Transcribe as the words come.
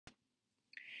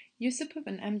Youssoupoff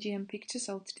and MGM Pictures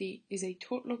Ltd is a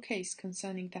tort law case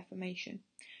concerning defamation.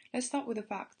 Let's start with the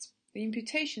facts. The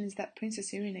imputation is that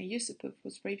Princess Irina Youssoupoff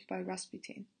was raped by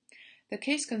Rasputin. The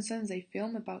case concerns a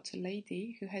film about a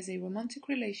lady who has a romantic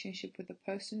relationship with the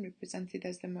person represented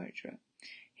as the murderer.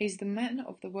 He is the man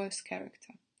of the worst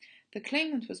character. The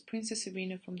claimant was Princess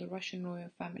Irina from the Russian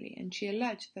royal family, and she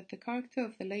alleged that the character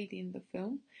of the lady in the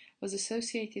film was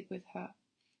associated with her.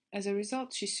 As a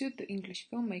result, she sued the English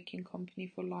filmmaking company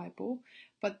for libel,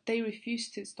 but they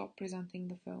refused to stop presenting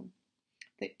the film.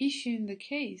 The issue in the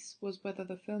case was whether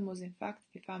the film was in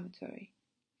fact defamatory.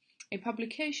 A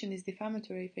publication is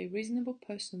defamatory if a reasonable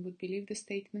person would believe the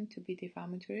statement to be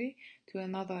defamatory to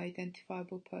another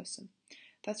identifiable person.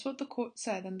 That's what the court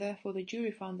said, and therefore the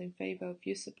jury found in favor of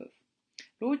Youssoupoff.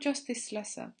 Lord Justice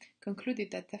Slessor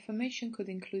concluded that defamation could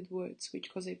include words which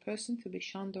cause a person to be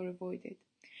shunned or avoided.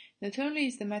 Not only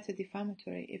is the matter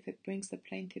defamatory if it brings the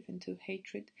plaintiff into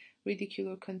hatred,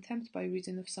 ridicule or contempt by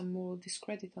reason of some moral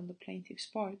discredit on the plaintiff's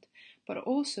part, but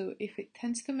also if it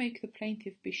tends to make the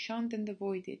plaintiff be shunned and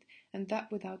avoided, and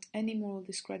that without any moral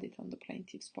discredit on the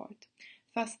plaintiff's part.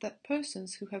 Thus, that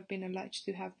persons who have been alleged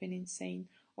to have been insane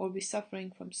or be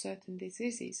suffering from certain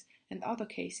diseases and other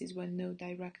cases where no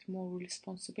direct moral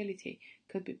responsibility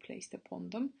could be placed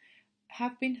upon them,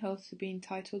 have been held to be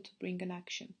entitled to bring an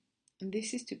action. And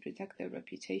this is to protect their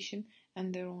reputation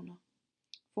and their honor.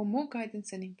 For more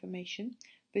guidance and information,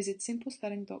 visit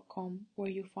simplestelling.com, where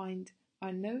you'll find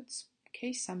our notes,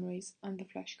 case summaries, and the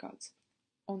flashcards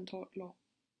on tort law.